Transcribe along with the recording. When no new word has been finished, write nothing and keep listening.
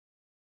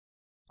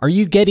Are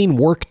you getting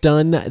work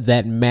done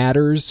that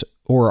matters,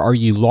 or are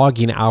you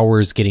logging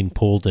hours getting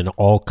pulled in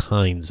all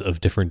kinds of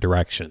different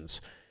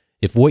directions?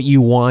 If what you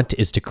want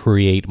is to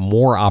create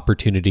more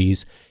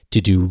opportunities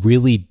to do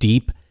really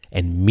deep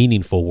and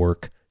meaningful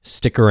work,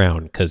 stick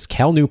around, because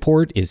Cal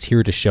Newport is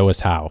here to show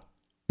us how.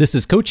 This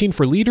is Coaching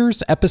for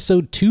Leaders,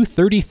 episode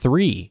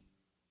 233.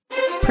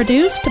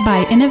 Produced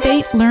by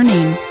Innovate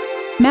Learning,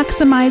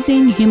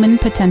 maximizing human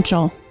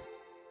potential.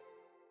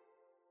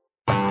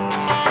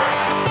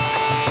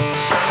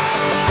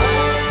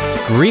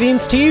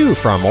 Greetings to you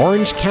from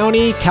Orange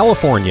County,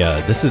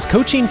 California. This is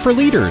Coaching for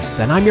Leaders,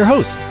 and I'm your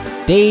host,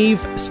 Dave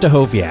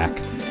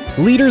Stachowiak.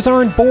 Leaders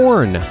aren't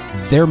born,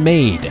 they're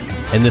made.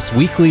 And this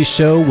weekly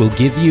show will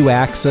give you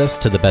access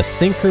to the best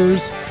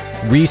thinkers,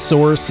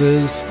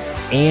 resources,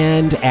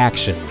 and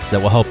actions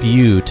that will help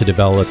you to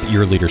develop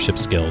your leadership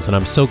skills. And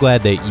I'm so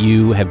glad that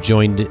you have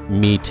joined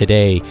me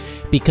today,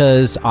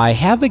 because I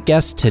have a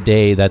guest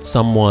today that's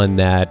someone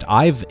that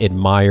I've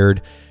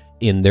admired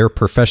in their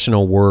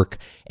professional work,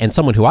 and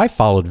someone who I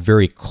followed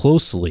very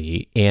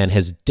closely and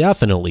has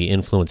definitely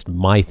influenced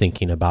my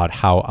thinking about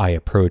how I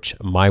approach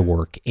my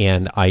work.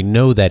 And I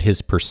know that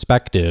his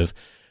perspective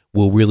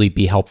will really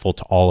be helpful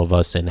to all of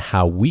us in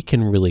how we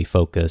can really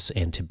focus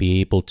and to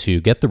be able to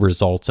get the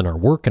results in our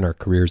work and our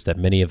careers that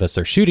many of us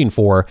are shooting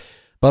for,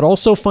 but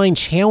also find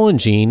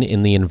challenging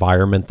in the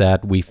environment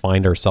that we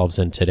find ourselves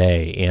in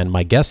today. And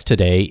my guest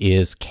today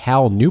is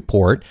Cal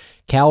Newport.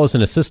 Cal is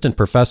an assistant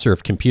professor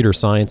of computer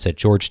science at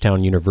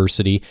Georgetown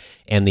University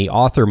and the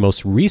author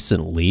most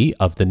recently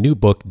of the new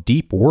book,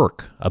 Deep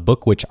Work, a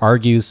book which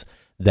argues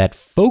that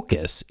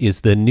focus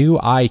is the new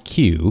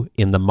IQ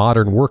in the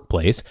modern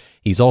workplace.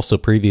 He's also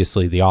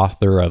previously the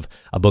author of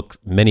a book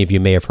many of you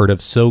may have heard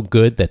of, So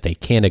Good That They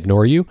Can't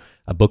Ignore You,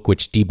 a book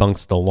which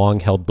debunks the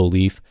long-held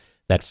belief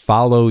that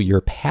follow your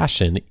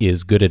passion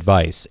is good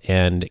advice.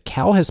 And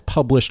Cal has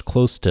published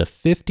close to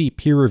 50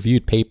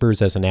 peer-reviewed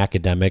papers as an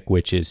academic,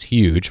 which is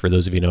huge for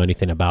those of you who know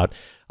anything about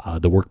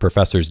the work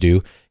professors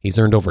do. He's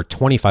earned over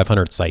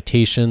 2,500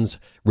 citations,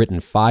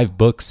 written 5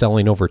 books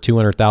selling over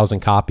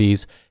 200,000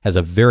 copies, has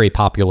a very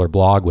popular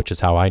blog, which is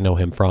how I know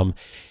him from.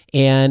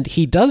 And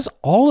he does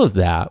all of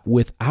that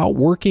without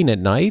working at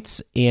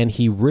nights, and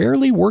he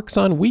rarely works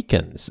on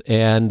weekends.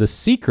 And the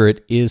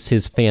secret is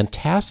his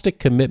fantastic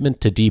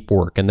commitment to deep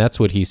work, and that's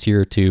what he's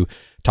here to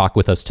talk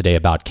with us today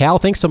about. Cal,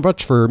 thanks so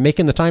much for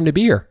making the time to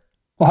be here.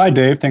 Well, hi,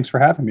 Dave. Thanks for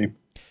having me.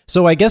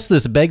 So I guess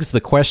this begs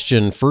the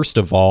question, first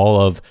of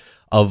all,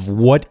 of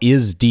what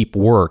is deep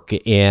work?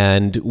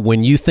 And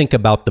when you think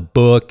about the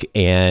book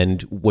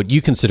and what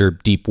you consider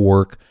deep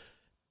work,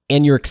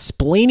 and you're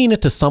explaining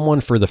it to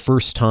someone for the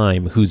first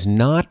time who's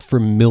not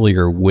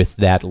familiar with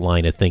that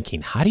line of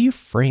thinking, how do you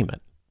frame it?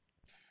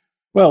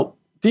 Well,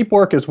 deep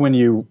work is when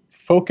you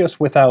focus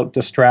without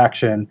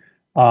distraction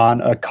on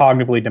a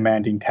cognitively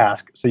demanding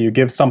task. So you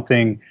give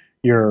something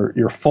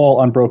your full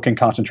unbroken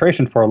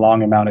concentration for a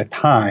long amount of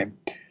time.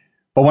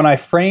 But when I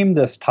frame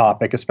this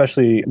topic,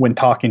 especially when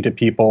talking to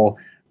people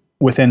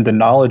within the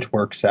knowledge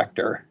work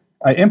sector,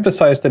 I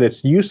emphasize that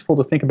it's useful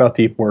to think about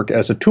deep work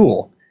as a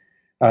tool.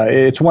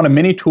 It's one of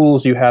many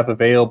tools you have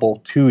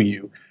available to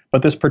you.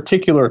 But this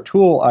particular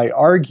tool, I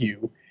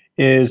argue,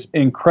 is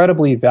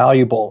incredibly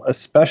valuable,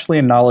 especially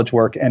in knowledge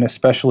work and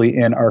especially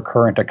in our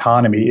current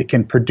economy. It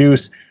can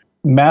produce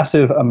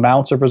massive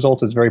amounts of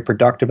results. It's very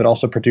productive. It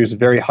also produces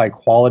very high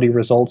quality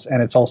results,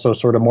 and it's also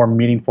sort of more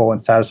meaningful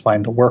and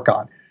satisfying to work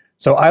on.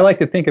 So I like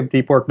to think of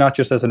deep work not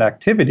just as an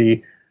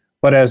activity,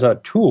 but as a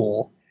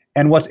tool.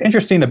 And what's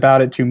interesting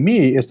about it to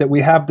me is that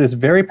we have this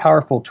very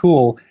powerful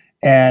tool,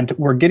 and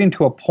we're getting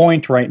to a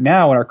point right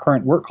now in our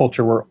current work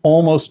culture where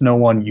almost no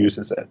one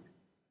uses it.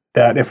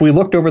 That if we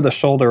looked over the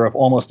shoulder of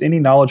almost any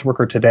knowledge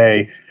worker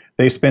today,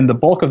 they spend the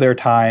bulk of their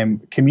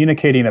time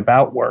communicating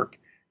about work.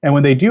 And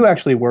when they do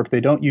actually work,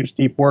 they don't use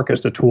deep work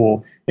as the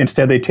tool.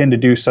 Instead, they tend to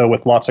do so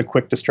with lots of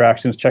quick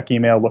distractions, check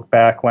email, look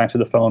back, glance at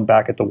the phone,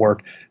 back at the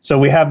work. So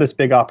we have this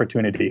big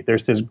opportunity.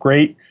 There's this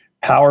great,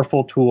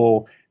 powerful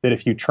tool that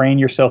if you train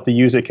yourself to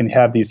use it can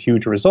have these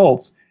huge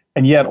results.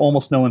 And yet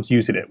almost no one's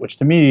using it, which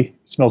to me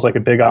smells like a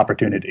big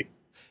opportunity.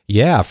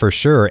 Yeah, for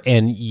sure.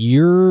 And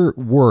your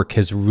work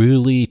has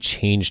really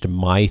changed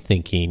my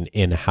thinking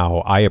in how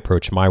I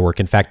approach my work.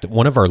 In fact,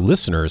 one of our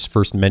listeners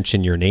first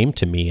mentioned your name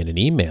to me in an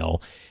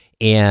email,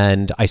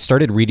 and I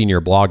started reading your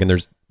blog, and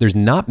there's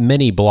not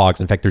many blogs.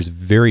 In fact, there's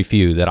very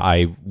few that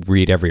I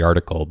read every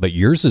article, but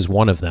yours is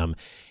one of them.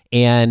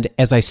 And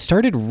as I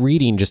started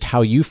reading just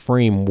how you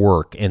frame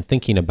work and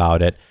thinking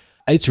about it,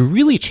 it's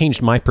really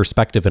changed my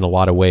perspective in a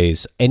lot of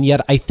ways. And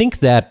yet I think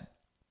that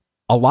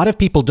a lot of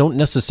people don't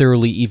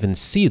necessarily even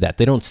see that.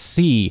 They don't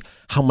see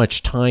how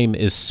much time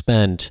is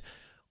spent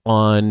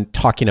on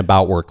talking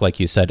about work, like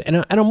you said.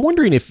 And I'm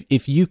wondering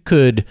if you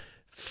could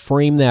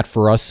frame that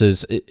for us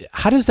as,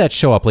 how does that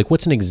show up? Like,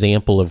 what's an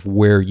example of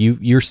where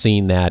you're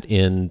seeing that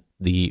in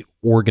the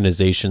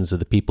organizations of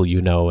the people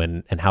you know,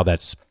 and how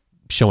that's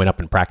showing up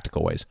in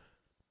practical ways?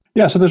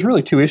 Yeah, so there's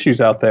really two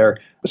issues out there.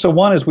 So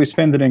one is we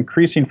spend an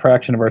increasing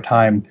fraction of our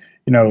time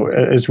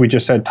as we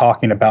just said,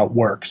 talking about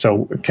work.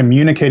 So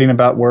communicating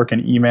about work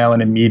and email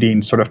and in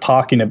meetings, sort of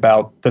talking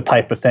about the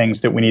type of things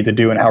that we need to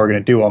do and how we're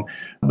going to do them.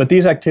 But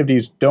these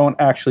activities don't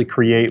actually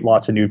create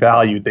lots of new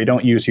value. They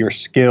don't use your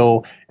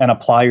skill and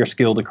apply your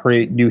skill to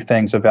create new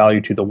things of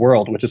value to the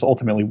world, which is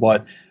ultimately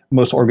what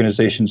most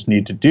organizations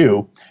need to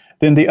do.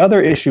 Then the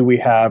other issue we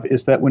have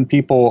is that when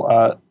people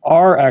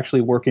are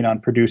actually working on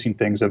producing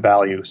things of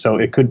value, so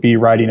it could be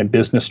writing a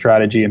business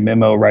strategy, a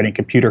memo, writing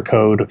computer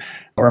code,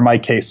 or in my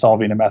case,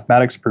 solving a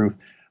mathematics proof,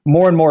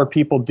 more and more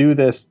people do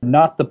this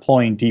not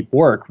deploying deep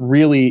work,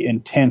 really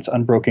intense,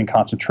 unbroken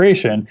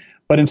concentration,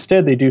 but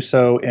instead they do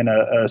so in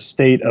a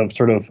state of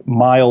sort of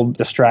mild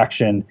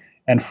distraction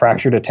and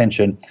fractured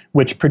attention,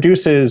 which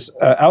produces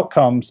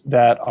outcomes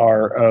that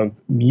are of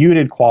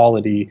muted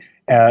quality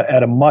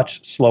at a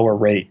much slower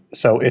rate.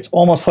 So it's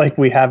almost like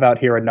we have out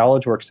here a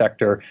knowledge work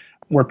sector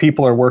where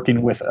people are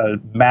working with a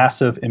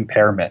massive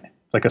impairment.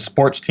 It's like a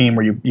sports team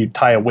where you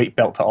tie a weight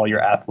belt to all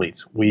your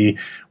athletes. We're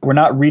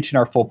not reaching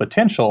our full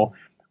potential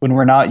when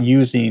we're not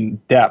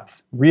using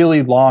depth,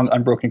 really long,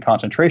 unbroken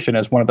concentration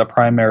as one of the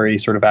primary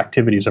sort of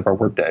activities of our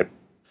workday.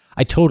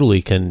 I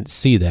totally can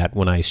see that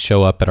when I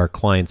show up at our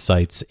client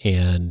sites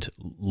and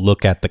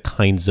look at the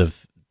kinds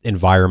of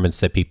environments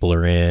that people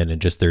are in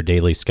and just their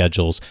daily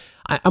schedules.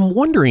 I'm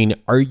wondering,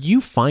 are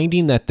you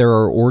finding that there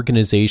are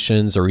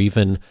organizations or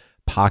even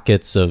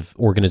pockets of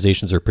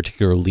organizations or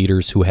particular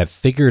leaders who have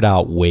figured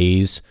out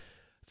ways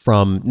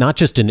from not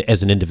just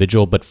as an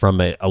individual, but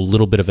from a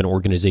little bit of an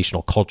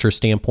organizational culture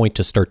standpoint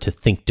to start to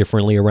think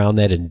differently around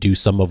that and do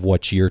some of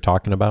what you're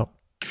talking about?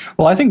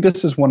 Well, I think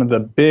this is one of the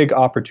big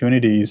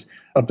opportunities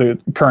of the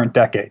current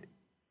decade.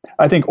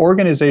 I think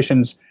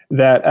organizations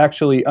that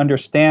actually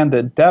understand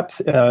that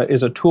depth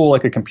is a tool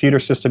like a computer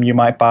system you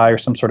might buy or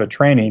some sort of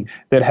training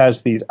that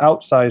has these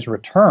outsized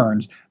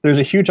returns, there's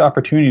a huge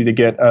opportunity to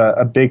get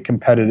a big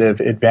competitive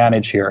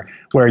advantage here,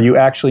 where you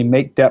actually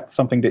make depth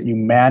something that you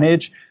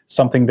manage,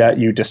 something that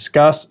you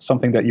discuss,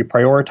 something that you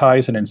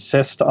prioritize and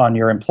insist on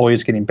your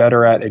employees getting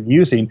better at and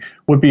using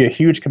would be a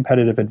huge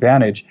competitive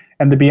advantage.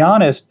 And to be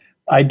honest,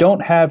 I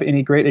don't have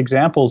any great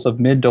examples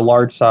of mid to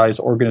large size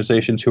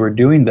organizations who are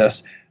doing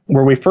this.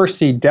 Where we first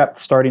see depth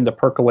starting to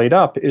percolate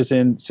up is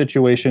in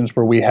situations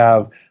where we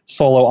have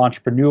solo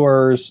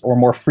entrepreneurs or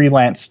more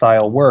freelance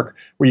style work,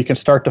 where you can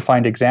start to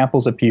find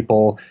examples of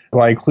people, who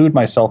I include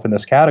myself in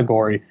this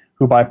category,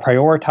 who by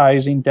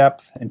prioritizing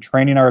depth and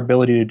training our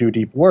ability to do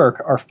deep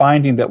work are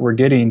finding that we're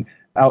getting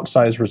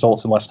outsized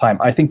results in less time.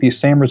 I think these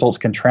same results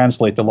can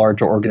translate to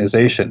larger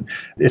organization.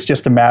 It's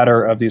just a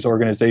matter of these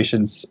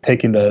organizations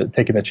taking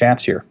the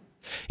chance here.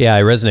 Yeah,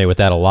 I resonate with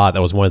that a lot.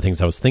 That was one of the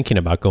things I was thinking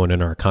about going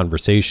into our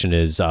conversation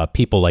is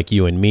people like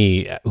you and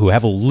me who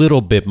have a little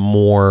bit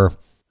more,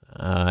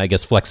 I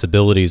guess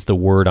flexibility is the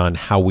word on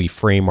how we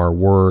frame our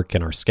work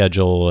and our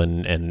schedule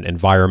and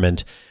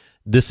environment.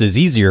 This is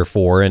easier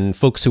for, and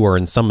folks who are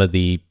in some of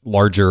the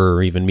larger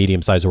or even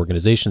medium-sized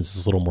organizations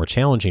is a little more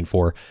challenging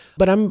for.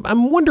 But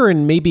I'm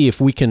wondering maybe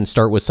if we can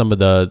start with some of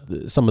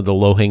the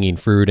low-hanging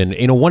fruit.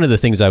 And one of the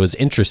things I was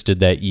interested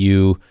that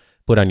you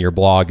put on your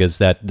blog is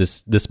that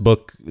this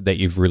book that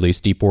you've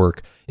released, Deep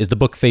Work, is the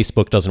book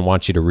Facebook doesn't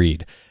want you to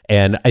read.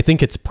 And I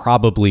think it's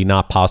probably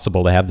not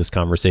possible to have this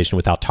conversation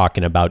without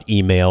talking about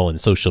email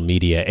and social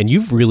media. And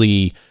you've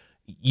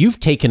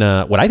taken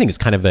what I think is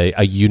kind of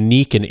a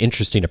unique and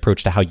interesting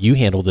approach to how you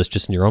handle this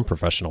just in your own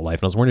professional life.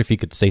 And I was wondering if you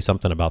could say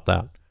something about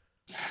that.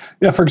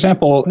 Yeah, for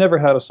example, never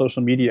had a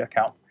social media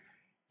account.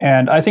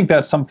 And I think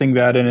that's something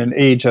that in an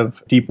age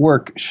of deep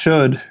work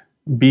should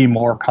be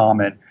more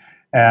common.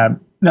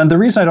 Now, the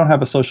reason I don't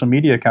have a social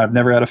media account, I've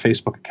never had a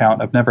Facebook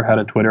account, I've never had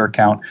a Twitter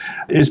account,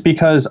 is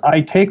because I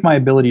take my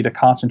ability to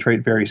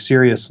concentrate very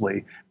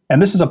seriously.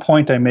 And this is a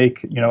point I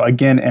make,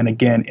 again and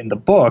again in the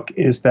book,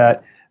 is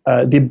that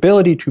the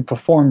ability to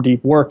perform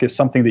deep work is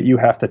something that you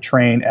have to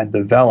train and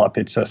develop.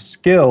 It's a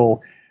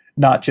skill,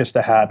 not just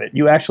a habit.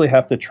 You actually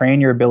have to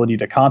train your ability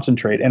to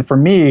concentrate. And for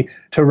me,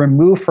 to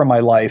remove from my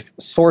life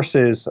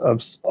sources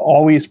of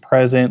always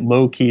present,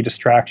 low-key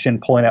distraction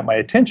pulling at my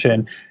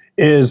attention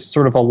is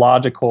sort of a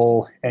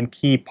logical and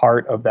key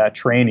part of that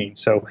training.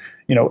 So,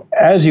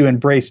 as you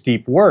embrace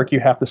deep work, you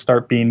have to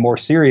start being more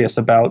serious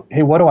about,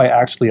 hey, what do I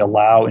actually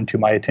allow into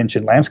my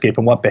attention landscape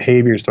and what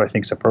behaviors do I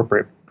think is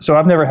appropriate? So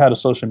I've never had a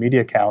social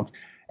media account,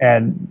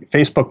 and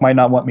Facebook might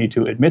not want me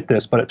to admit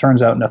this, but it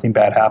turns out nothing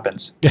bad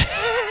happens.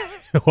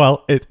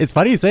 Well, it's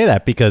funny you say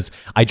that because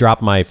I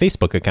dropped my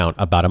Facebook account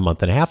about a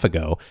month and a half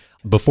ago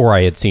before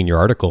I had seen your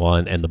article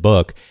and the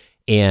book.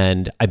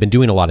 And I've been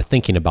doing a lot of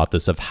thinking about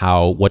this of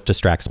what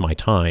distracts my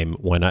time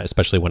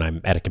especially when I'm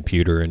at a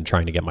computer and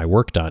trying to get my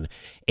work done.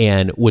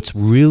 And what's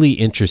really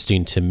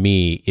interesting to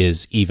me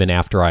is even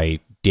after I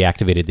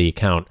deactivated the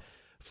account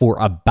for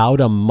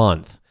about a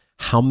month,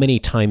 how many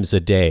times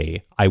a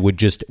day I would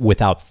just,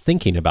 without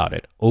thinking about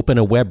it, open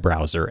a web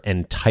browser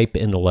and type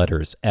in the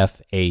letters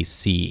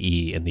FACE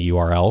in the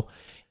URL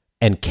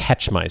and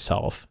catch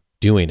myself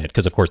doing it.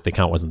 Because of course the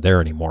account wasn't there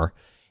anymore.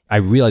 I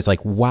realized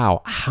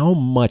wow, how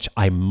much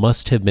I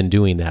must have been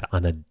doing that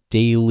on a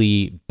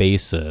daily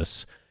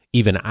basis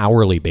even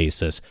hourly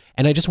basis.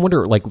 And I just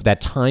wonder, like,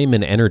 that time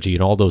and energy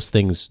and all those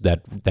things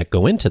that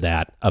go into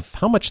that, of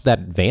how much that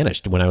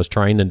vanished when I was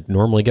trying to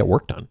normally get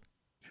work done.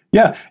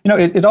 Yeah,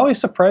 it always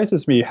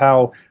surprises me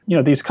how,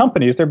 these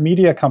companies, they're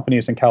media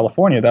companies in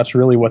California. That's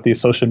really what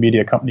these social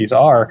media companies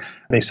are.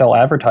 They sell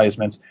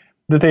advertisements.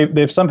 That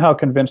they've somehow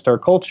convinced our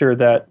culture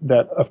that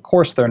of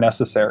course they're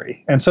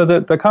necessary. And so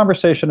the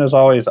conversation is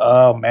always,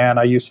 oh man,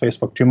 I use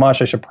Facebook too much.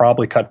 I should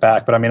probably cut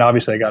back. But I mean,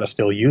 obviously I got to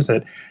still use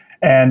it.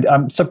 And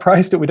I'm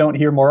surprised that we don't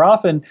hear more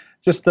often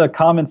just the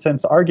common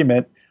sense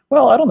argument.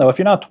 Well, I don't know, if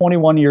you're not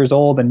 21 years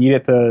old and need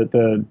it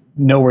to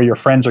know where your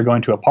friends are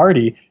going to a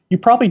party, you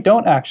probably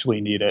don't actually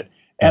need it.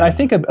 And I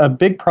think a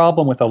big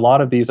problem with a lot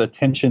of these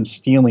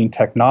attention-stealing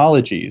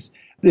technologies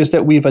is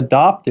that we've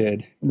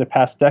adopted in the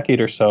past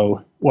decade or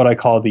so what I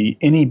call the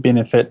any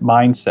benefit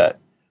mindset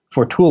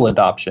for tool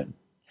adoption.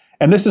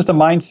 And this is the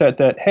mindset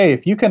that, hey,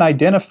 if you can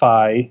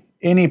identify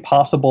any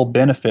possible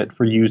benefit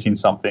for using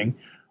something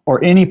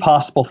or any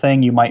possible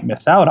thing you might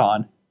miss out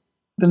on,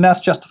 then that's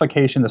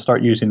justification to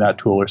start using that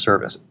tool or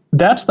service.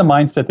 That's the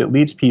mindset that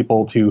leads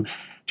people to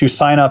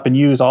sign up and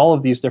use all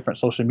of these different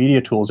social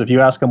media tools. If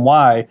you ask them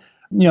why,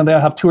 they'll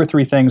have 2 or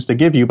 3 things to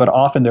give you, but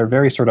often they're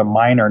very sort of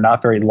minor,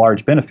 not very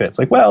large benefits.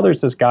 Like, well,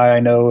 there's this guy I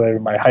know,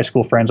 my high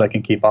school friends I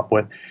can keep up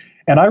with.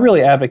 And I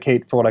really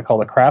advocate for what I call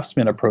the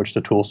craftsman approach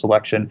to tool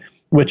selection,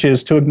 which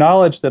is to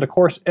acknowledge that, of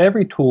course,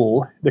 every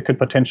tool that could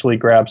potentially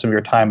grab some of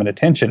your time and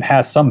attention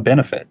has some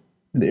benefit.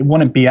 It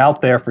wouldn't be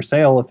out there for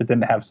sale if it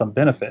didn't have some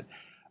benefit.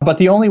 But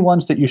the only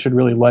ones that you should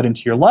really let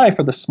into your life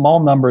are the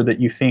small number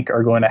that you think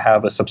are going to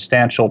have a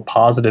substantial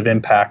positive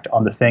impact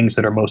on the things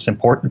that are most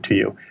important to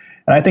you.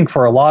 And I think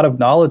for a lot of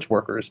knowledge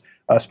workers,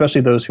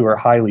 especially those who are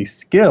highly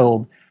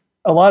skilled,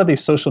 a lot of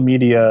these social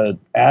media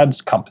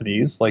ads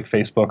companies like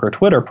Facebook or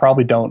Twitter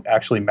probably don't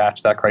actually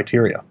match that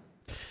criteria.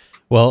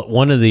 Well,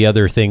 one of the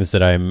other things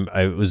that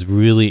I was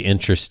really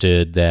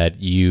interested that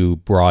you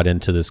brought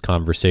into this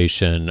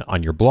conversation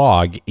on your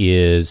blog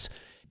is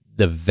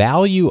the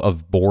value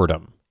of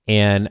boredom.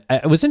 And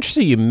I was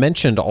interested, you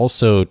mentioned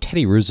also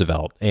Teddy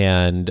Roosevelt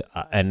and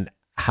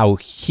how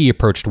he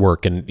approached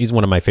work, and he's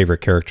one of my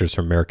favorite characters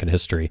from American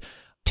history.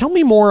 Tell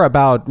me more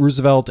about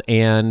Roosevelt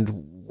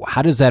and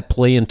how does that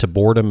play into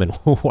boredom, and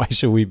why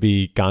should we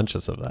be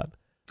conscious of that?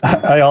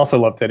 I also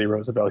love Teddy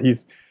Roosevelt.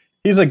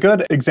 He's a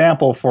good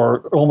example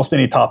for almost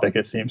any topic,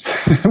 it seems.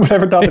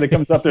 Whatever topic that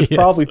comes up, there's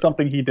probably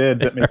something he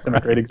did that makes him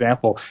a great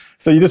example.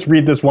 So you just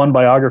read this one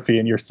biography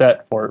and you're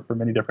set for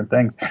many different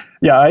things.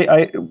 Yeah,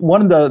 I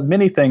one of the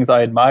many things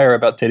I admire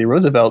about Teddy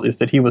Roosevelt is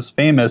that he was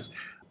famous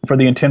for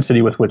the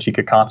intensity with which he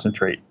could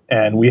concentrate.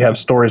 And we have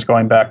stories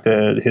going back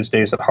to his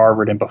days at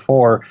Harvard and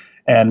before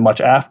and much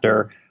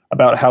after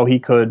about how he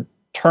could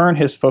turn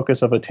his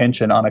focus of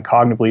attention on a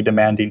cognitively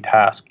demanding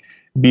task,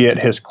 be it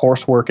his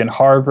coursework in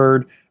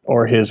Harvard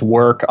or his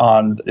work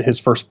on his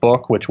first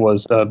book, which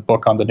was a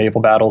book on the naval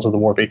battles of the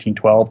War of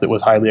 1812 that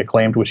was highly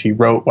acclaimed, which he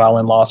wrote while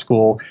in law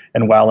school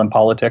and while in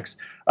politics.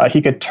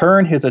 He could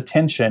turn his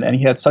attention, and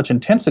he had such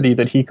intensity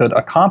that he could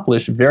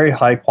accomplish very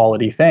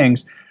high-quality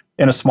things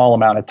in a small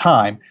amount of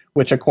time,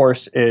 which, of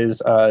course,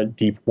 is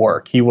deep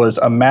work. He was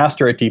a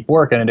master at deep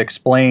work, and it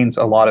explains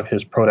a lot of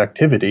his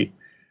productivity.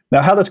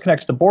 Now, how this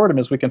connects to boredom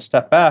is we can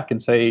step back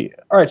and say,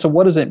 all right, so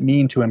what does it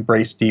mean to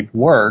embrace deep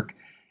work?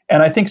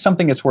 And I think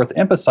something that's worth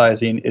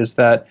emphasizing is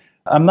that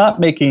I'm not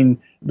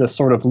making the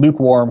sort of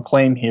lukewarm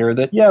claim here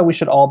that, yeah, we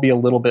should all be a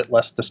little bit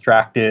less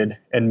distracted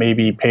and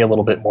maybe pay a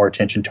little bit more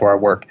attention to our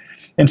work.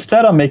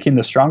 Instead, I'm making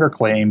the stronger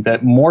claim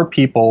that more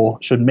people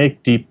should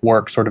make deep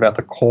work sort of at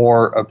the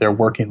core of their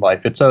working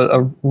life. It's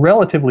a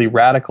relatively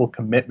radical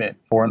commitment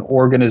for an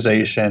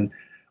organization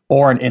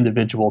or an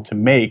individual to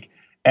make.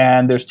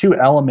 And there's 2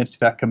 elements to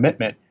that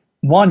commitment.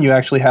 One, you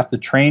actually have to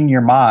train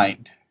your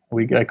mind.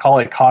 I call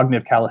it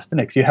cognitive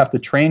calisthenics. You have to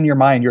train your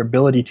mind, your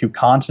ability to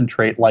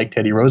concentrate like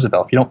Teddy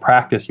Roosevelt. If you don't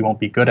practice, you won't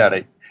be good at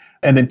it.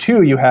 And then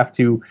 2, you have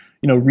to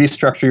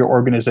restructure your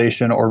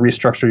organization or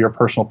restructure your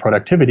personal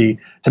productivity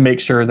to make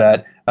sure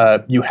that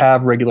you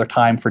have regular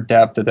time for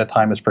depth, that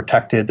time is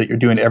protected, that you're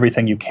doing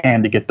everything you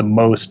can to get the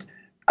most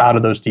out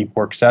of those deep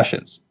work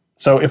sessions.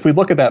 So if we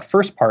look at that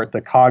first part, the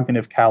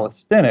cognitive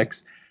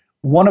calisthenics,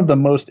 one of the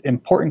most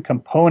important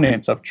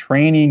components of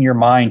training your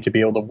mind to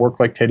be able to work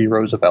like Teddy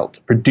Roosevelt,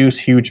 to produce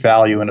huge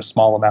value in a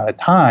small amount of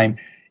time,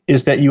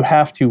 is that you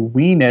have to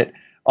wean it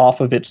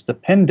off of its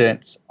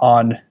dependence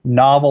on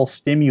novel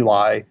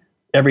stimuli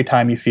every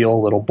time you feel a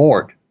little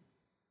bored.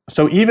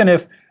 So even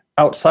if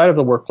outside of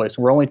the workplace,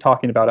 we're only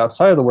talking about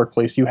outside of the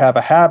workplace, you have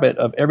a habit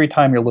of every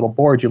time you're a little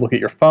bored, you look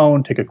at your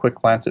phone, take a quick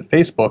glance at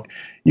Facebook,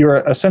 you're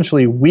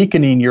essentially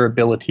weakening your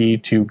ability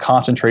to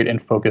concentrate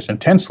and focus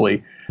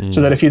intensely. So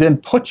that if you then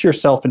put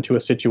yourself into a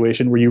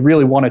situation where you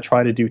really want to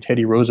try to do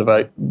Teddy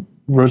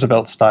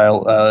Roosevelt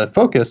style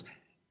focus,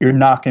 you're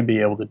not going to be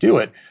able to do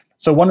it.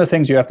 So one of the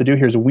things you have to do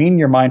here is wean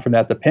your mind from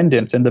that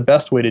dependence. And the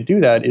best way to do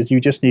that is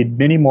you just need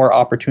many more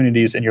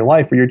opportunities in your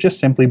life where you're just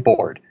simply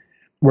bored,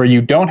 where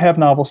you don't have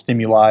novel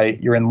stimuli,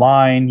 you're in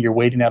line, you're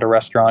waiting at a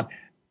restaurant,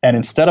 and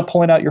instead of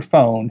pulling out your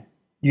phone,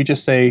 you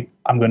just say,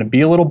 I'm going to be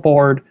a little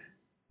bored,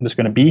 I'm just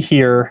going to be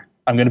here.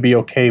 I'm going to be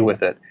okay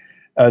with it.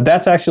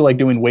 That's actually like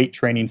doing weight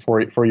training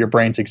for your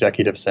brain's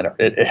executive center.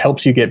 It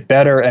helps you get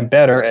better and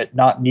better at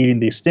not needing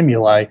these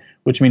stimuli,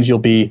 which means you'll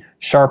be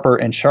sharper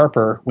and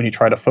sharper when you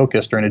try to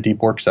focus during a deep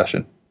work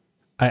session.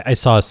 I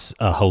saw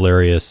a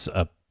hilarious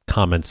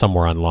comment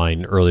somewhere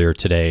online earlier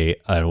today.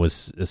 It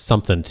was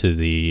something to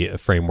the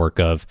framework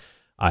of,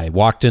 I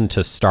walked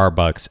into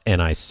Starbucks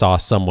and I saw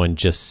someone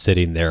just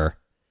sitting there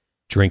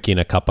drinking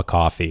a cup of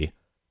coffee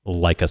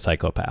like a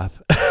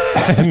psychopath.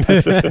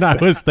 And I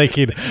was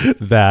thinking,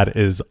 that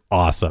is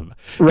awesome.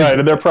 Right.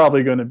 And they're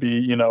probably going to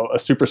be, a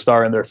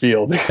superstar in their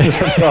field.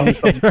 They're probably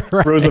some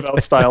right.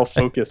 Roosevelt-style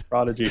focus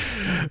prodigy.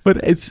 But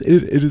it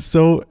is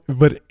so,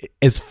 but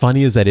as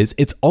funny as that is,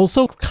 it's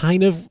also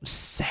kind of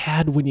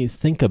sad when you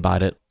think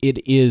about it.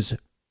 It is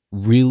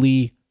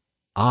really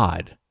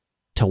odd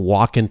to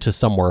walk into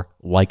somewhere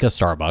like a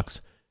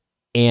Starbucks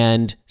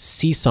and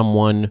see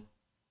someone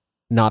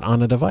not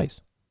on a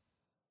device.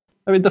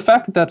 I mean, the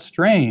fact that that's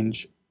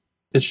strange,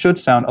 it should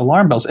sound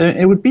alarm bells. And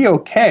it would be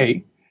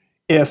okay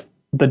if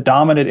the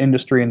dominant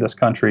industry in this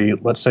country,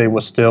 let's say,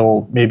 was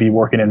still maybe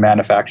working in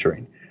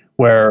manufacturing,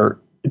 where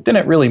it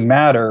didn't really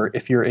matter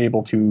if you're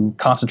able to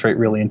concentrate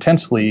really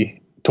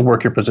intensely to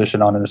work your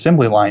position on an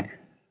assembly line.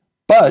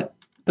 But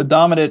the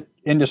dominant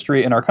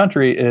industry in our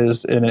country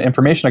is, in an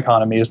information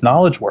economy, is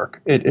knowledge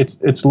work.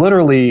 It's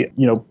literally,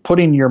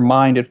 putting your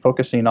mind and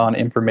focusing on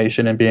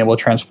information and being able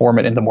to transform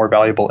it into more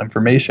valuable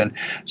information.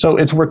 So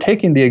we're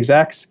taking the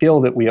exact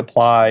skill that we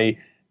apply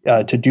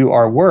to do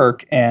our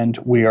work, and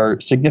we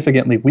are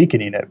significantly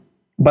weakening it.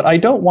 But I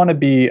don't want to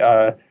be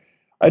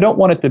I don't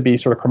want it to be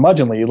sort of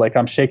curmudgeonly, like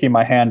I'm shaking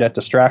my hand at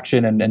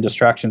distraction and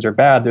distractions are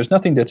bad. There's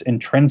nothing that's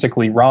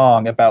intrinsically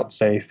wrong about,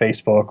 say,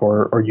 Facebook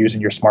or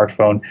using your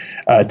smartphone.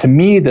 To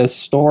me, the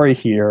story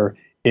here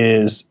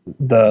is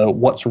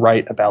what's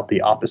right about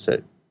the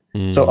opposite.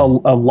 Mm. So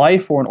a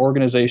life or an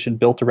organization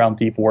built around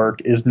deep work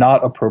is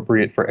not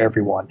appropriate for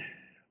everyone.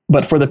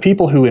 But for the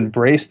people who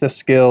embrace this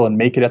skill and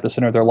make it at the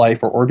center of their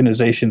life, or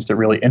organizations that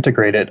really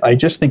integrate it, I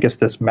just think it's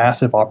this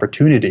massive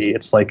opportunity.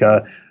 It's like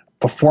a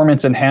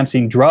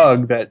performance-enhancing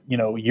drug that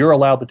you're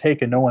allowed to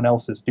take and no one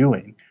else is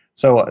doing.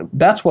 So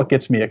that's what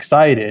gets me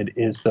excited,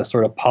 is the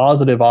sort of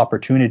positive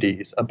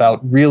opportunities about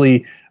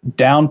really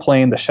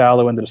downplaying the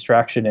shallow and the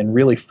distraction and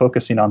really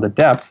focusing on the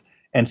depth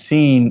and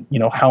seeing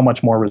how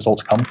much more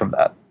results come from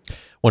that.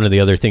 One of the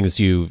other things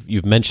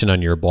you've mentioned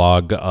on your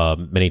blog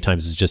many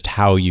times is just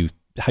how you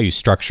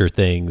structure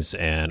things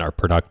and are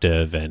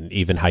productive, and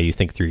even how you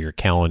think through your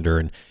calendar.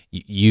 And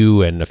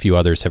you and a few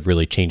others have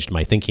really changed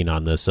my thinking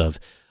on this of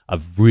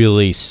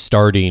really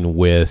starting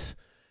with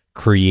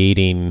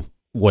creating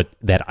what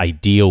that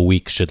ideal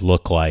week should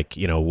look like,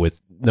 with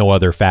no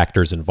other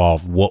factors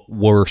involved.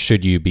 Where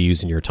should you be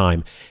using your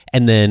time?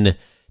 And then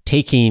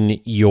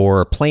taking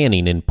your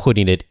planning and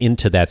putting it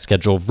into that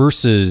schedule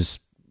versus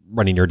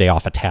running your day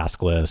off a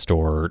task list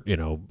or,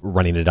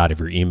 running it out of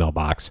your email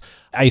box.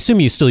 I assume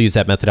you still use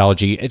that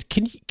methodology.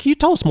 Can you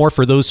tell us more,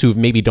 for those who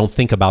maybe don't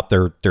think about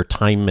their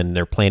time and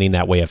their planning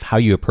that way, of how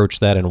you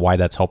approach that and why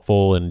that's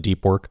helpful in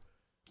deep work?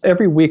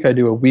 Every week I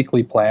do a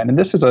weekly plan, and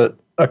this is a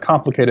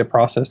complicated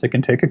process that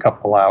can take a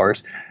couple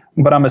hours,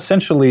 but I'm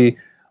essentially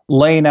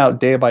laying out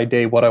day by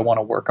day what I want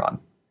to work on.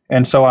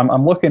 And so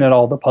I'm looking at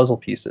all the puzzle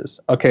pieces.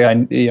 Okay,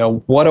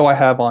 what do I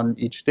have on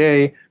each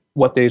day?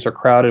 What days are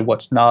crowded?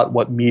 What's not?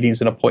 What meetings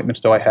and appointments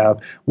do I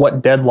have?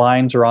 What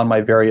deadlines are on my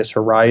various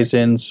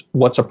horizons?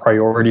 What's a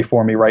priority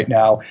for me right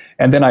now?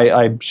 And then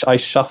I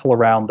shuffle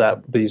around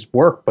these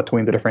work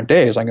between the different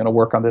days. I'm going to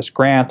work on this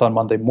grant on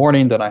Monday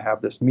morning. Then I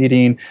have this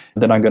meeting.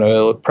 Then I'm going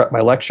to prep my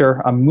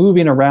lecture. I'm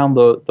moving around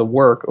the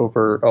work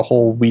over a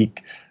whole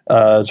week's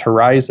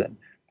horizon.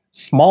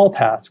 Small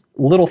tasks,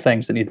 little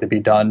things that need to be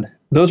done,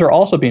 those are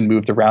also being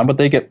moved around, but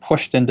they get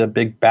pushed into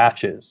big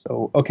batches.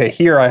 So, okay,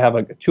 here I have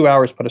 2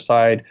 hours put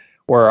aside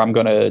where I'm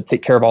going to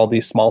take care of all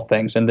these small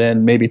things. And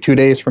then maybe 2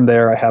 days from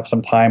there, I have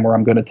some time where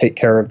I'm going to take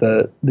care of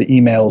the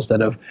emails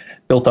that have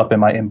built up in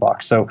my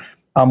inbox. So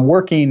I'm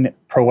working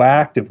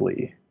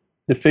proactively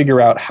to figure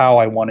out how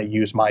I want to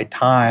use my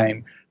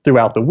time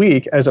throughout the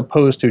week, as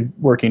opposed to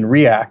working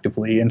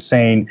reactively and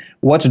saying,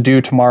 what's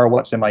due tomorrow,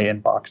 what's in my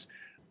inbox.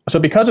 So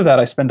because of that,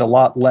 I spend a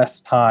lot less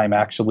time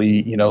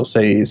actually,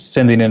 say,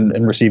 sending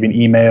and receiving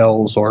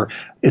emails, or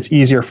it's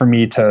easier for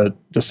me to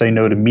say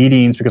no to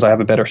meetings because I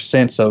have a better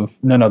sense of,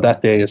 no,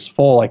 that day is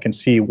full. I can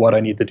see what I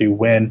need to do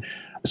when.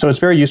 So it's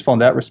very useful in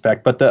that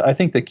respect. But I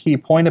think the key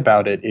point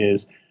about it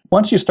is,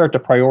 once you start to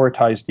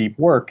prioritize deep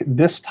work,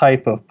 this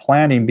type of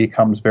planning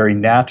becomes very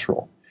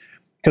natural.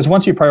 Because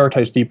once you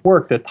prioritize deep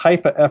work, the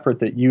type of effort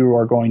that you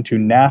are going to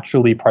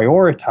naturally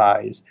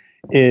prioritize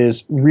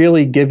is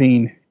really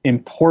giving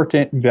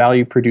important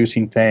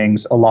value-producing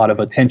things a lot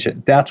of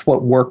attention. That's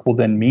what work will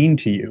then mean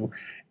to you.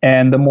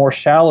 And the more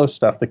shallow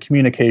stuff, the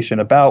communication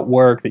about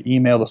work, the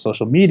email, the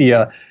social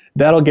media,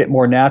 that'll get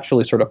more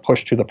naturally sort of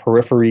pushed to the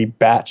periphery,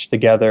 batched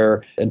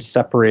together, and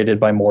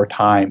separated by more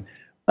time.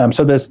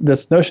 So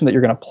this notion that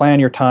you're going to plan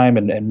your time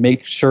and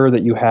make sure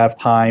that you have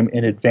time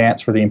in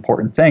advance for the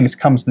important things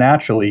comes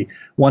naturally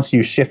once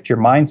you shift your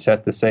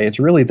mindset to say it's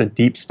really the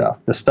deep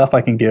stuff, the stuff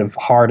I can give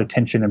hard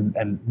attention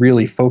and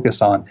really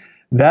focus on.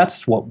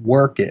 That's what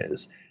work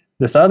is.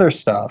 This other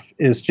stuff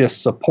is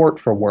just support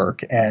for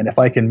work. And if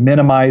I can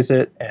minimize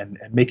it and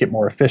make it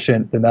more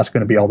efficient, then that's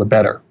going to be all the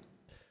better.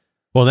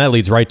 Well, and that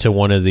leads right to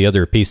one of the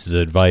other pieces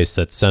of advice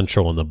that's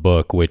central in the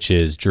book, which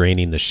is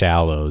draining the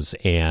shallows.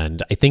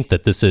 And I think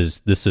that this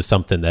is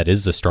something that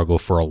is a struggle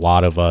for a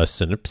lot of us,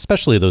 and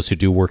especially those who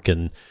do work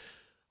in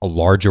a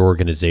larger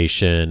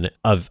organization,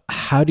 of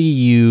how do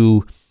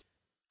you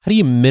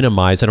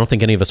minimize, I don't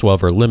think any of us will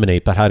ever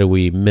eliminate, but how do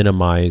we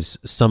minimize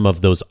some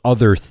of those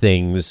other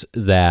things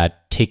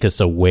that take us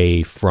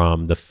away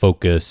from the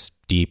focus,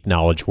 deep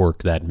knowledge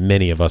work that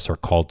many of us are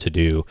called to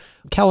do?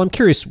 Cal, I'm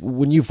curious,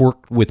 when you've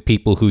worked with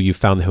people who you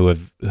found who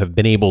have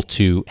been able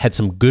to had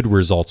some good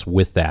results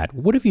with that,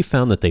 what have you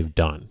found that they've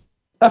done?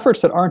 Efforts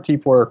that aren't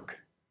deep work,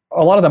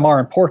 a lot of them are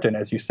important,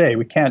 as you say.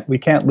 We can't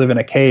live in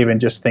a cave and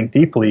just think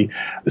deeply.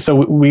 So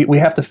we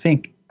have to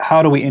think,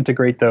 how do we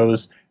integrate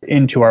those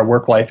into our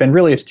work life? And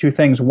really it's two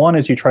things. One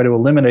is you try to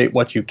eliminate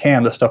what you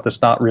can, the stuff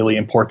that's not really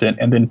important.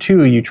 And then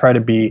two, you try to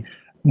be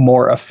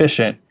more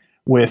efficient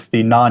with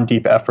the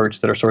non-deep efforts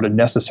that are sort of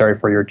necessary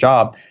for your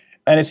job.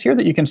 And it's here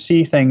that you can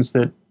see things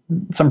that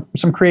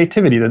some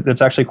creativity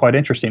that's actually quite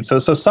interesting. So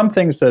some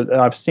things that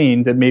I've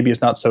seen that maybe is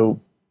not so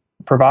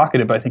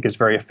provocative, but I think is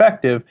very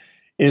effective,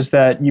 is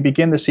that you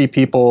begin to see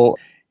people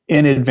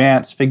in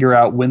advance figure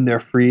out when they're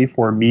free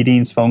for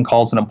meetings, phone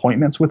calls, and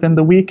appointments within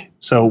the week.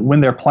 So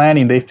when they're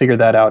planning, they figure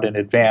that out in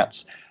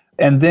advance.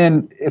 And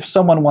then if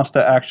someone wants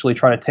to actually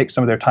try to take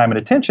some of their time and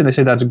attention, they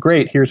say, that's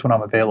great, here's when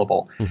I'm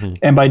available. Mm-hmm.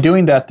 And by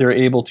doing that, they're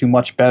able to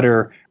much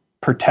better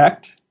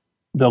protect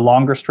the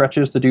longer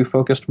stretches to do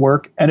focused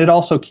work. And it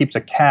also keeps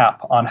a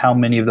cap on how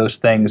many of those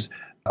things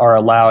are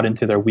allowed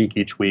into their week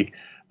each week.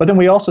 But then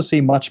we also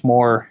see much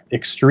more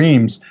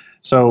extremes.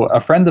 So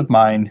a friend of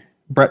mine,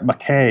 Brett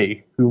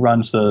McKay, who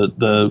runs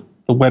the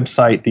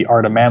website, The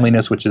Art of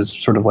Manliness, which is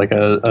sort of like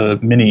a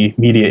mini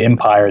media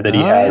empire that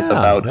he has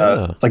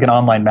it's like an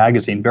online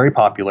magazine, very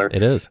popular.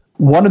 It is.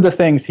 One of the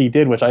things he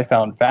did, which I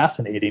found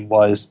fascinating,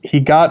 was he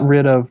got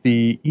rid of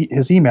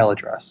his email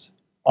address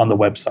on the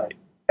website.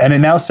 And it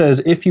now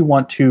says, if you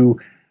want to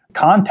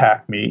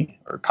contact me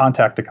or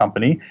contact a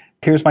company,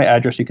 here's my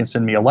address, you can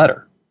send me a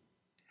letter.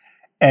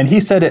 And he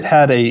said it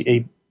had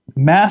a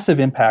massive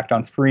impact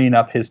on freeing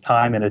up his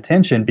time and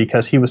attention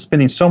because he was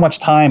spending so much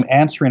time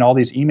answering all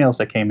these emails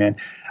that came in,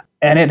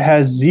 and it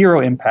has zero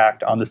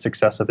impact on the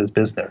success of his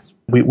business.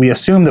 We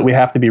assume that we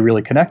have to be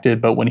really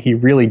connected, but when he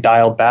really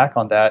dialed back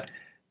on that,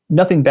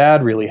 nothing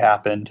bad really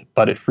happened,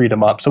 but it freed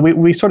him up. So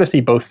we sort of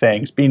see both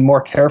things, being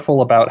more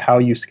careful about how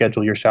you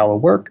schedule your shallow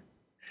work,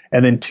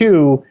 and then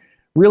two,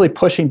 really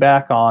pushing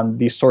back on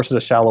these sources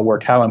of shallow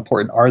work, how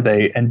important are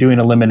they, and doing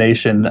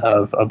elimination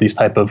of these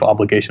type of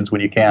obligations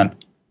when you can.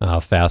 Oh,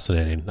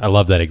 fascinating. I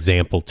love that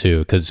example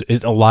too, because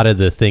a lot of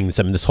the things,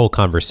 I mean, this whole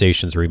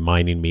conversation is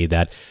reminding me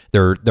that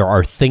there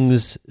are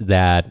things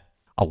that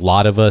a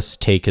lot of us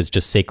take as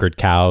just sacred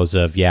cows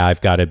of,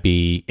 I've got to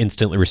be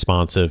instantly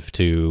responsive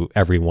to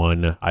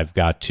everyone. I've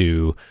got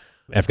to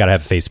have a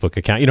Facebook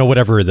account,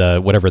 whatever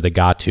the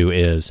got to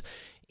is.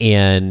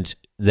 And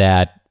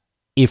that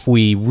if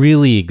we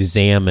really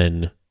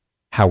examine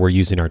how we're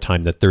using our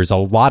time, that there's a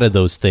lot of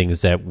those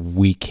things that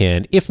we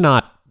can, if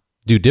not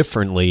do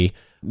differently,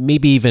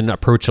 maybe even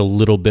approach a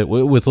little bit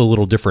with a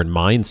little different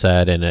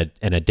mindset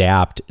and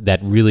adapt, that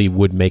really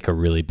would make a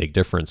really big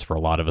difference for a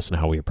lot of us in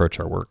how we approach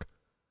our work.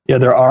 Yeah,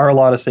 there are a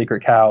lot of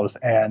sacred cows.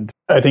 And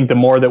I think the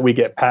more that we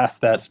get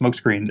past that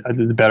smokescreen,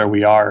 the better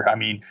we are. I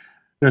mean,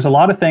 there's a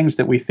lot of things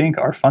that we think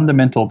are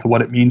fundamental to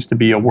what it means to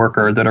be a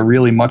worker that are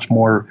really much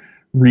more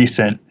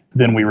recent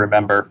than we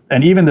remember.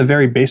 And even the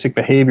very basic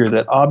behavior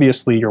that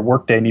obviously your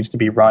workday needs to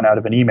be run out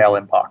of an email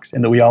inbox,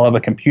 and that we all have a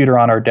computer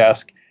on our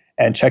desk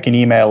and checking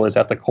email is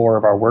at the core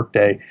of our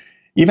workday.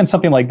 Even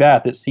something like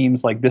that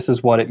seems like this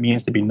is what it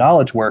means to be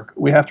knowledge work,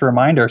 we have to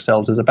remind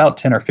ourselves is about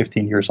 10 or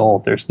 15 years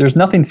old. There's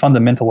nothing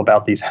fundamental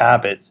about these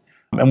habits.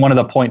 And one of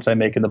the points I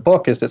make in the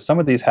book is that some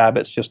of these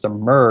habits just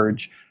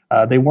emerge.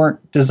 They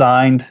weren't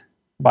designed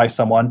by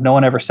someone. No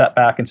one ever sat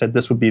back and said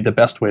this would be the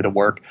best way to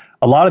work.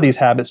 A lot of these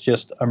habits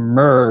just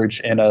emerge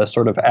in a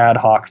sort of ad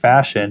hoc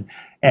fashion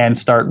and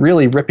start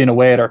really ripping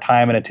away at our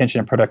time and attention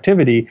and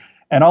productivity.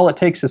 And all it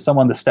takes is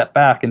someone to step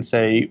back and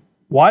say,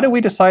 why did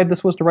we decide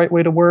this was the right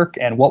way to work?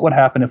 And what would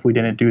happen if we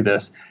didn't do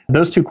this?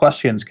 Those two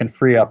questions can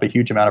free up a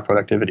huge amount of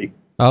productivity.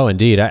 Oh,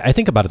 indeed. I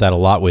think about that a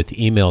lot with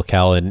email,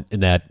 Cal, and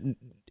that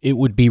it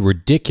would be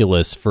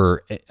ridiculous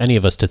for any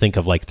of us to think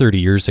of like 30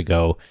 years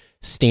ago,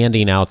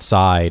 standing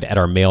outside at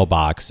our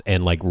mailbox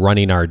and like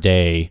running our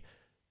day,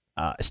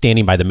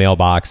 standing by the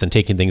mailbox and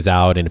taking things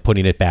out and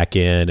putting it back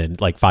in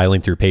and like filing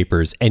through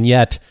papers. And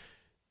yet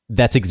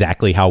that's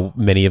exactly how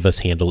many of us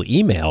handle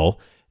email.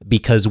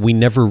 because we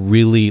never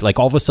really, like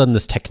all of a sudden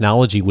this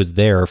technology was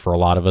there for a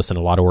lot of us in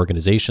a lot of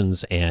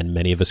organizations, and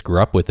many of us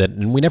grew up with it.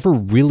 And we never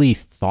really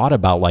thought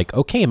about like,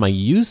 okay, am I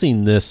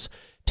using this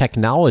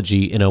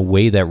technology in a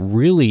way that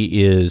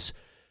really is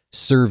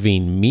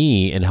serving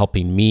me and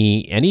helping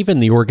me and even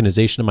the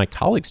organization of my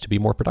colleagues to be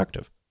more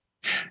productive?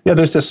 Yeah,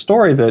 there's this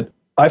story that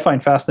I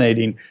find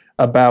fascinating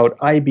about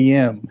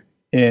IBM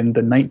in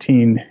the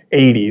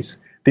 1980s,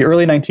 the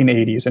early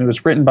 1980s. And it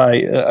was written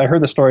by, I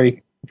heard the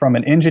story from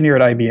an engineer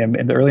at IBM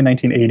in the early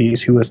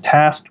 1980s who was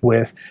tasked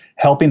with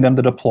helping them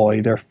to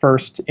deploy their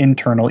first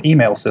internal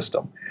email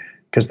system.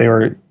 Because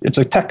it's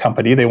a tech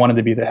company, they wanted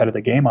to be the head of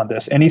the game on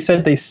this. And he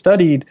said they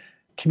studied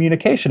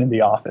communication in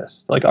the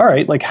office. Like, all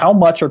right, like how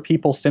much are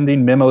people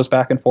sending memos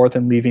back and forth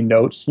and leaving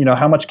notes?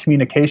 How much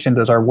communication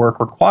does our work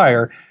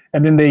require?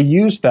 And then they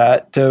use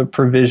that to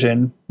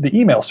provision the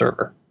email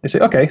server. They say,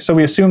 okay, so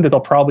we assume that they'll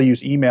probably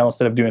use email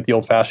instead of doing it the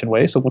old-fashioned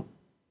way. So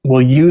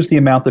we'll use the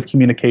amount of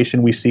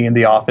communication we see in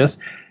the office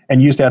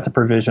and use that to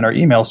provision our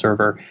email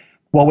server.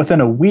 Well, within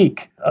a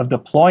week of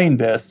deploying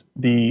this,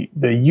 the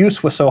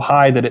use was so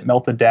high that it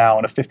melted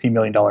down a $15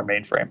 million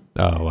mainframe.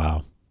 Oh,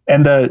 wow.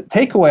 And the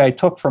takeaway I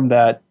took from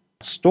that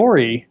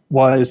story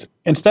was,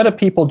 instead of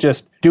people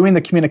just doing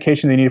the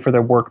communication they needed for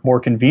their work more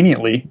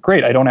conveniently,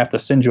 great, I don't have to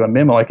send you a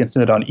memo, I can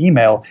send it on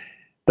email.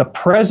 The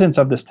presence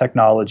of this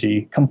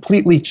technology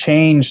completely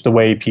changed the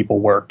way people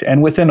worked.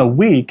 And within a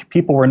week,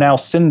 people were now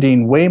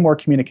sending way more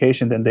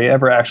communication than they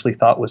ever actually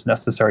thought was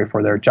necessary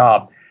for their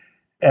job.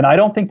 And I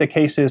don't think the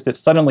case is that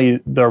suddenly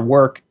their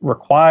work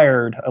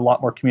required a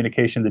lot more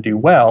communication to do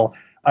well.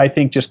 I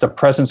think just the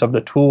presence of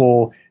the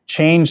tool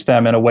changed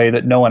them in a way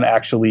that no one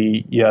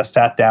actually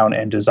sat down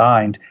and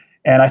designed.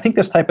 And I think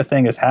this type of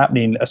thing is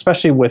happening,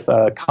 especially with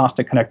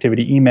constant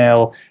connectivity,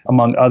 email,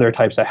 among other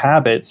types of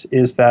habits,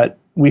 is that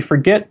we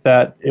forget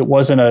that it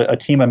wasn't a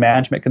team of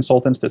management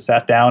consultants that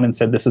sat down and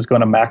said, this is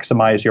going to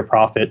maximize your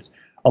profits.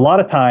 A lot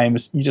of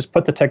times, you just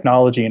put the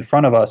technology in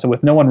front of us, and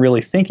with no one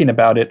really thinking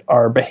about it,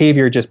 our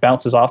behavior just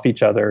bounces off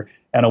each other.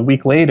 And a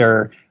week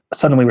later,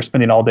 suddenly we're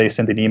spending all day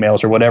sending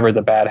emails or whatever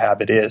the bad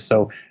habit is.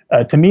 So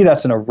to me,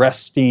 that's an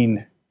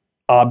arresting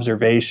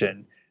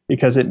observation,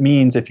 because it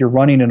means if you're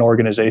running an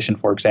organization,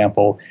 for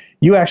example,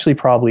 you actually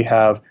probably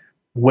have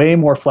way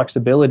more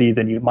flexibility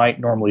than you might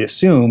normally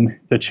assume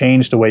to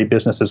change the way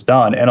business is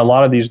done. And a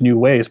lot of these new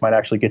ways might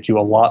actually get you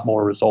a lot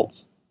more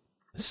results.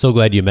 So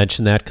glad you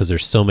mentioned that, because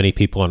there's so many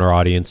people in our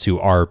audience who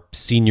are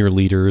senior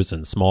leaders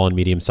in small and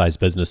medium-sized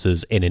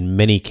businesses, and in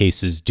many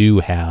cases do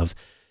have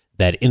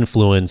that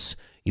influence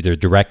either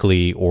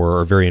directly or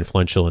are very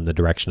influential in the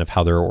direction of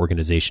how their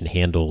organization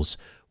handles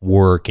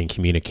work and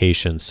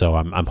communication. So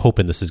I'm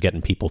hoping this is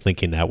getting people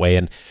thinking that way.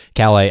 And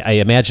Cal, I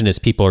imagine as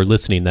people are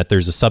listening that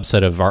there's a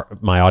subset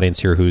of my audience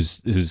here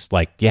who's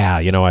like, yeah,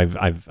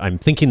 I'm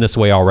thinking this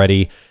way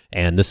already,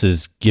 and this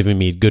is giving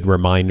me good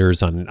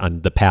reminders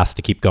on the path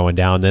to keep going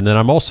down. And then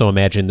I'm also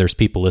imagining there's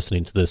people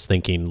listening to this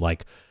thinking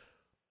like,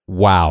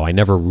 wow, I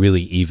never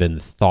really even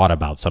thought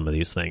about some of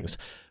these things.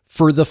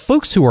 For the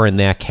folks who are in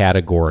that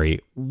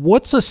category,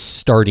 what's a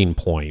starting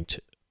point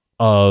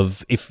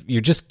of, if you're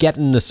just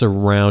getting this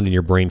around in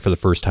your brain for the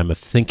first time, of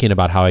thinking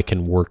about how I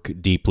can work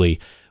deeply,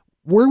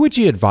 where would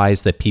you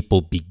advise that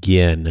people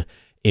begin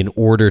in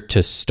order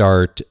to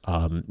start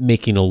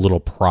making a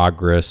little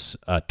progress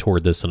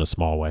toward this in a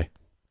small way?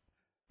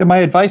 And my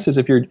advice is,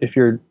 if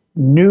you're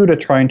new to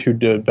trying to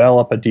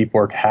develop a deep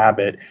work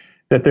habit,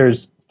 that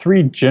there's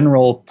 3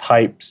 general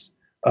types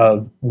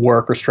of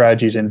work or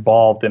strategies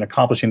involved in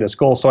accomplishing this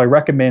goal. So I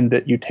recommend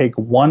that you take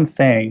one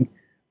thing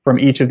from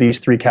each of these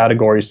 3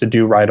 categories to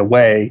do right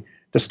away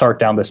to start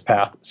down this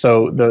path.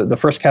 So the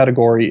first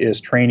category is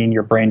training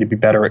your brain to be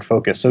better at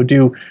focus. So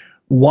do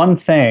one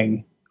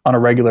thing on a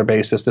regular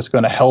basis that's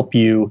going to help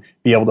you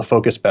be able to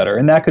focus better.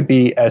 And that could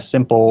be as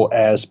simple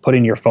as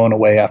putting your phone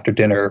away after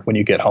dinner when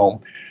you get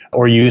home,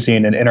 or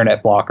using an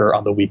internet blocker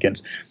on the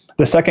weekends.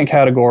 The second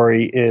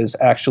category is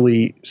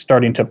actually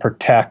starting to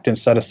protect and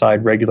set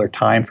aside regular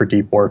time for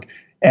deep work,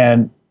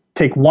 and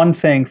take one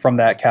thing from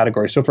that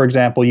category. So for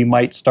example, you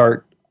might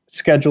start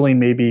scheduling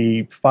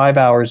maybe 5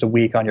 hours a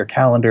week on your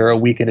calendar a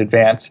week in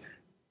advance,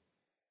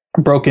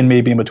 broken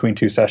maybe in between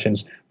 2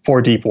 sessions,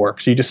 for deep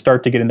work. So you just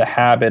start to get in the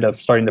habit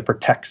of starting to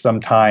protect some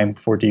time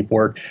for deep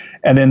work.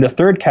 And then the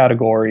third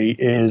category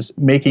is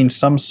making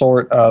some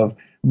sort of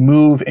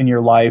move in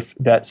your life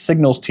that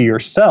signals to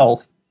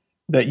yourself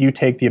that you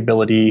take the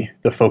ability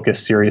to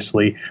focus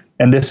seriously.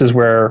 And this is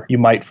where you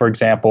might, for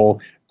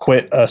example,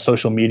 quit a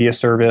social media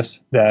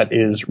service that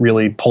is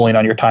really pulling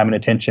on your time and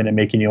attention and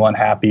making you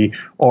unhappy,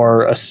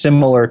 or a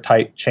similar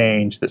type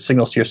change that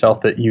signals to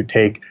yourself that you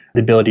take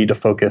the ability to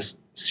focus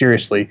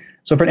seriously.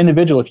 So for an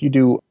individual, if you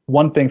do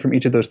one thing from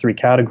each of those 3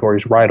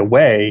 categories right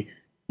away,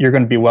 you're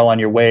going to be well on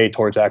your way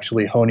towards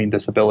actually honing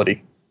this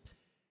ability.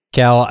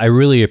 Cal, I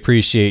really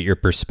appreciate your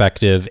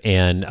perspective,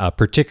 and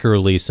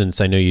particularly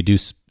since I know you do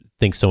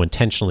think so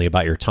intentionally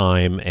about your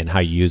time and how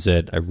you use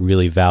it. I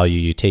really value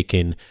you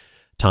taking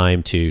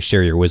time to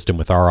share your wisdom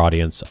with our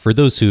audience. For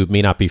those who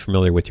may not be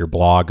familiar with your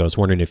blog, I was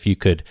wondering if you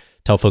could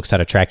tell folks how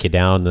to track you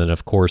down. And then,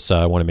 of course,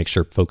 I want to make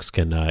sure folks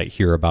can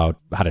hear about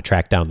how to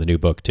track down the new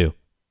book too.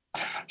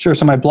 Sure.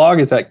 So my blog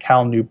is at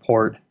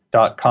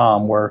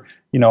calnewport.com, where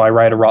I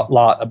write a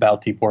lot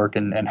about deep work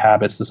and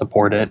habits to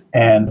support it.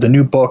 And the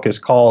new book is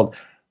called,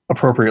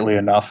 appropriately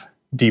enough,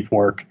 Deep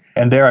Work.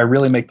 And there I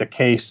really make the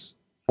case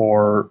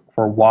for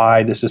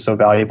why this is so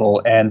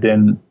valuable, and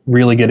then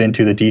really get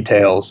into the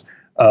details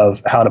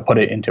of how to put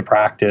it into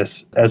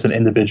practice as an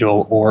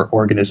individual or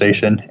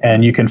organization.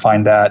 And you can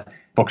find that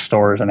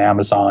bookstores and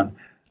Amazon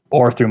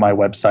or through my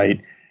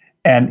website.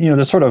 And,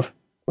 to sort of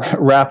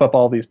wrap up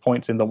all these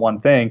points into one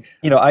thing,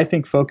 I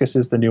think focus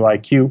is the new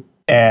IQ,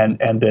 and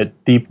that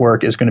deep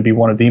work is going to be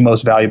one of the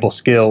most valuable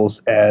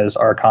skills as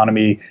our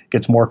economy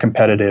gets more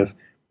competitive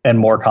and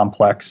more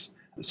complex.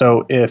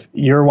 So if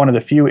you're one of the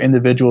few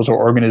individuals or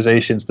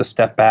organizations to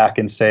step back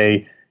and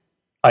say,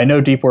 I know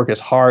deep work is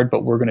hard,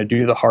 but we're going to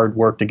do the hard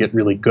work to get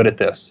really good at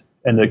this,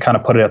 and to kind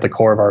of put it at the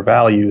core of our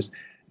values,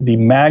 the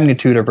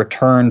magnitude of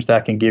returns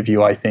that can give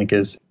you, I think,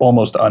 is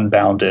almost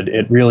unbounded.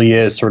 It really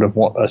is sort of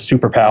a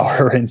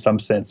superpower in some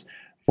sense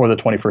for the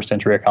 21st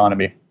century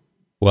economy.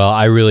 Well,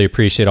 I really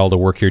appreciate all the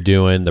work you're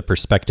doing, the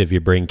perspective you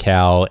bring,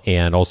 Cal,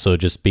 and also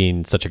just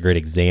being such a great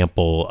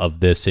example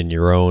of this in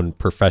your own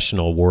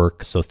professional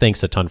work. So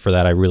thanks a ton for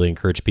that. I really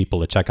encourage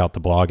people to check out the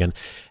blog.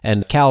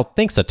 And Cal,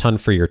 thanks a ton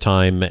for your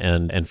time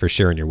and for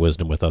sharing your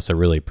wisdom with us. I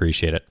really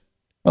appreciate it.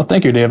 Well,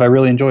 thank you, Dave. I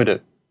really enjoyed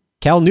it.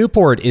 Cal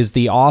Newport is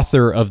the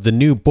author of the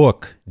new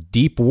book,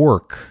 Deep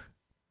Work.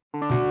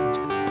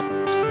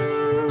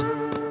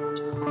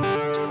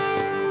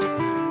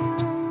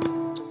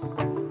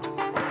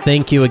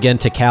 Thank you again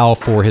to Cal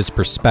for his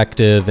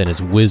perspective and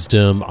his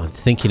wisdom on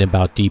thinking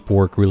about deep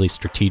work really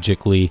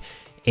strategically.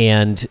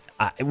 And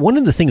one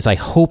of the things I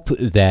hope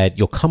that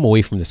you'll come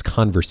away from this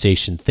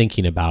conversation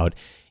thinking about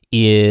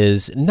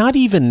is not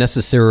even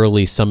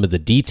necessarily some of the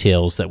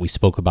details that we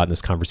spoke about in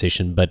this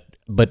conversation,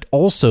 but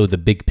also the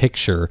big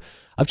picture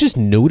of just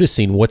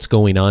noticing what's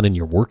going on in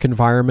your work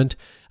environment,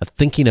 of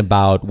thinking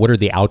about what are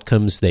the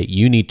outcomes that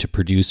you need to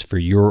produce for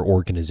your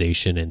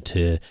organization and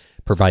to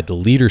provide the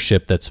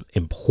leadership that's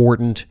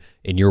important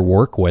in your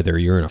work, whether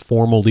you're in a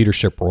formal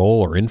leadership role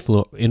or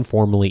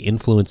informally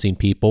influencing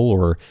people,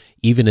 or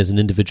even as an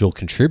individual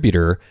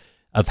contributor,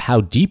 of how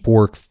deep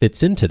work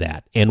fits into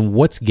that and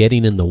what's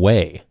getting in the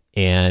way.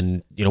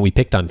 And, we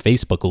picked on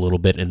Facebook a little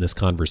bit in this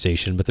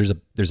conversation, but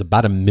there's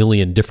about 1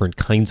 million different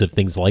kinds of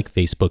things like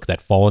Facebook that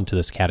fall into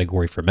this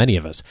category for many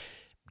of us.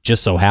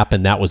 Just so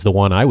happened that was the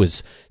one I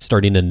was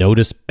starting to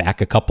notice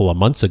back a couple of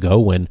months ago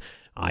when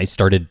I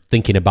started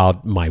thinking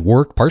about my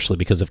work, partially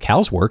because of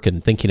Cal's work,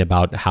 and thinking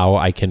about how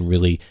I can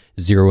really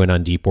zero in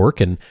on deep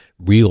work, and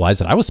realize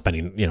that I was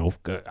spending,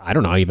 I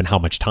don't know even how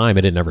much time.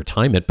 I didn't ever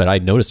time it, but I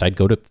noticed I'd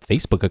go to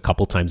Facebook a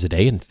couple times a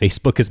day, and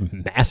Facebook is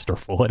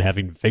masterful at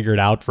having figured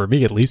out for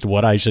me at least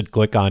what I should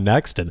click on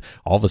next. And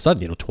all of a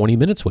sudden, 20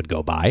 minutes would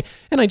go by,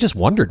 and I just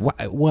wondered,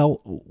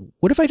 well,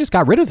 what if I just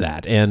got rid of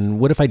that? And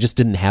what if I just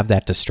didn't have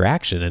that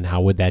distraction? And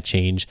how would that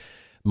change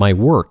my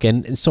work?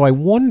 And so I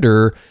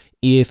wonder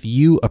if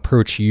you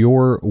approach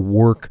your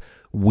work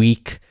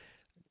week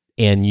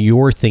and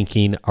your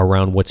thinking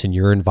around what's in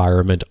your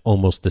environment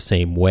almost the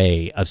same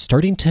way, of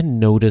starting to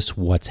notice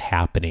what's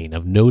happening,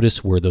 of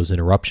notice where those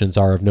interruptions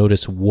are, of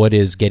notice what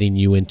is getting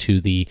you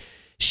into the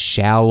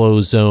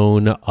shallow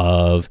zone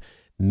of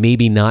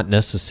maybe not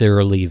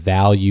necessarily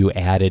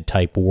value-added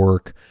type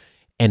work,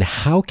 and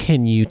how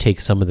can you take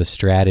some of the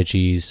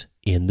strategies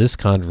in this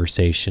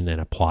conversation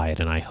and apply it.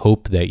 And I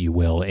hope that you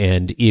will.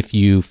 And if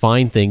you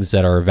find things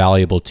that are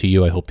valuable to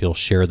you, I hope you'll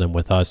share them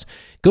with us.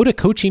 Go to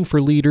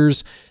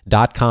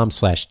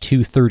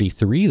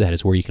coachingforleaders.com/233. That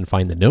is where you can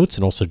find the notes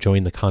and also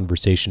join the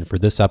conversation for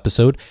this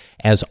episode.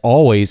 As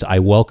always, I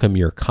welcome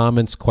your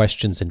comments,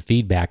 questions, and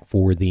feedback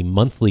for the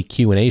monthly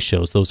Q&A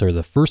shows. Those are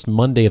the first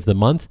Monday of the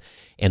month,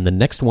 and the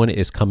next one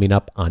is coming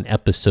up on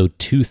episode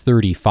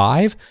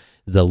 235.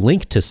 The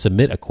link to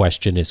submit a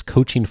question is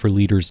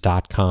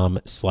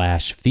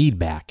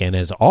coachingforleaders.com/feedback. And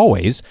as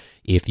always,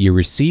 if you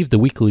receive the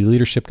weekly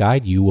leadership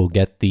guide, you will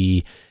get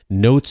the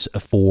notes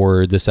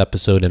for this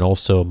episode and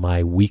also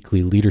my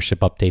weekly leadership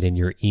update in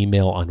your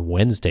email on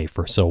Wednesday.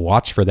 So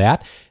watch for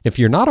that. If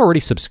you're not already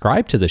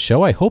subscribed to the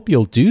show, I hope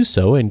you'll do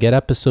so and get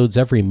episodes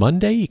every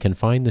Monday. You can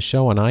find the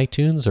show on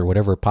iTunes or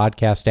whatever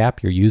podcast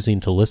app you're using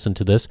to listen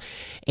to this.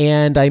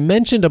 And I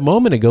mentioned a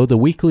moment ago the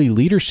weekly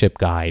leadership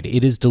guide.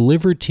 It is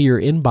delivered to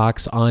your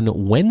inbox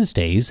on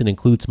Wednesdays and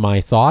includes my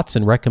thoughts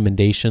and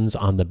recommendations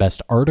on the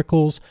best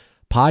articles,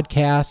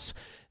 podcasts,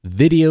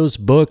 videos,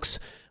 books,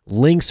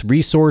 links,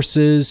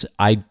 resources.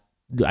 I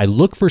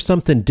look for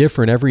something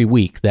different every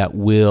week that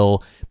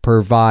will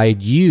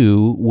provide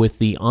you with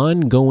the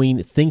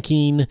ongoing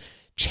thinking,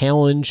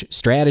 challenge,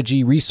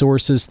 strategy,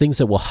 resources, things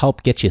that will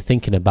help get you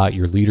thinking about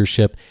your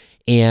leadership,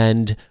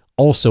 and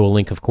also a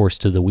link, of course,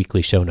 to the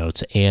weekly show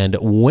notes. And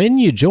when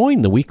you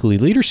join the weekly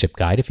leadership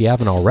guide, if you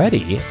haven't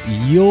already,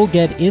 you'll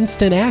get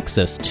instant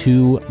access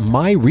to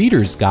my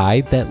reader's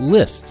guide that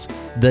lists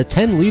the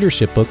 10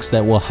 leadership books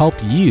that will help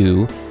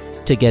you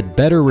to get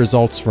better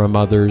results from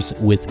others,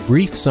 with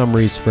brief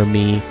summaries from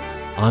me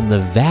on the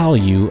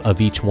value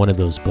of each one of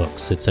those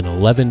books. It's an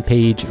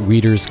 11-page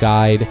reader's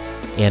guide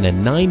and a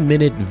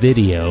 9-minute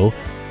video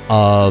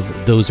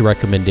of those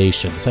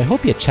recommendations. I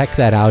hope you check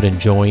that out and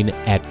join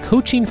at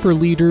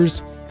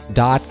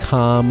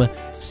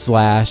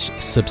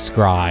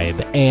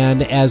coachingforleaders.com/subscribe.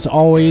 And as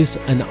always,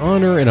 an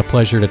honor and a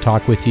pleasure to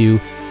talk with you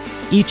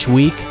each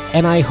week.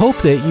 And I hope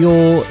that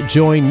you'll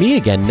join me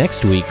again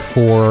next week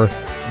for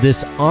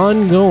this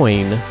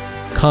ongoing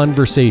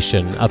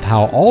conversation of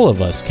how all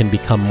of us can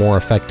become more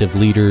effective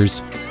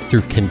leaders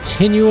through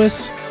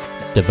continuous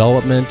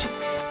development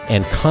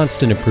and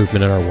constant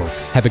improvement in our work.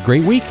 Have a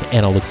great week,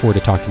 and I'll look forward to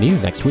talking to you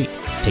next week.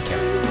 Take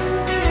care.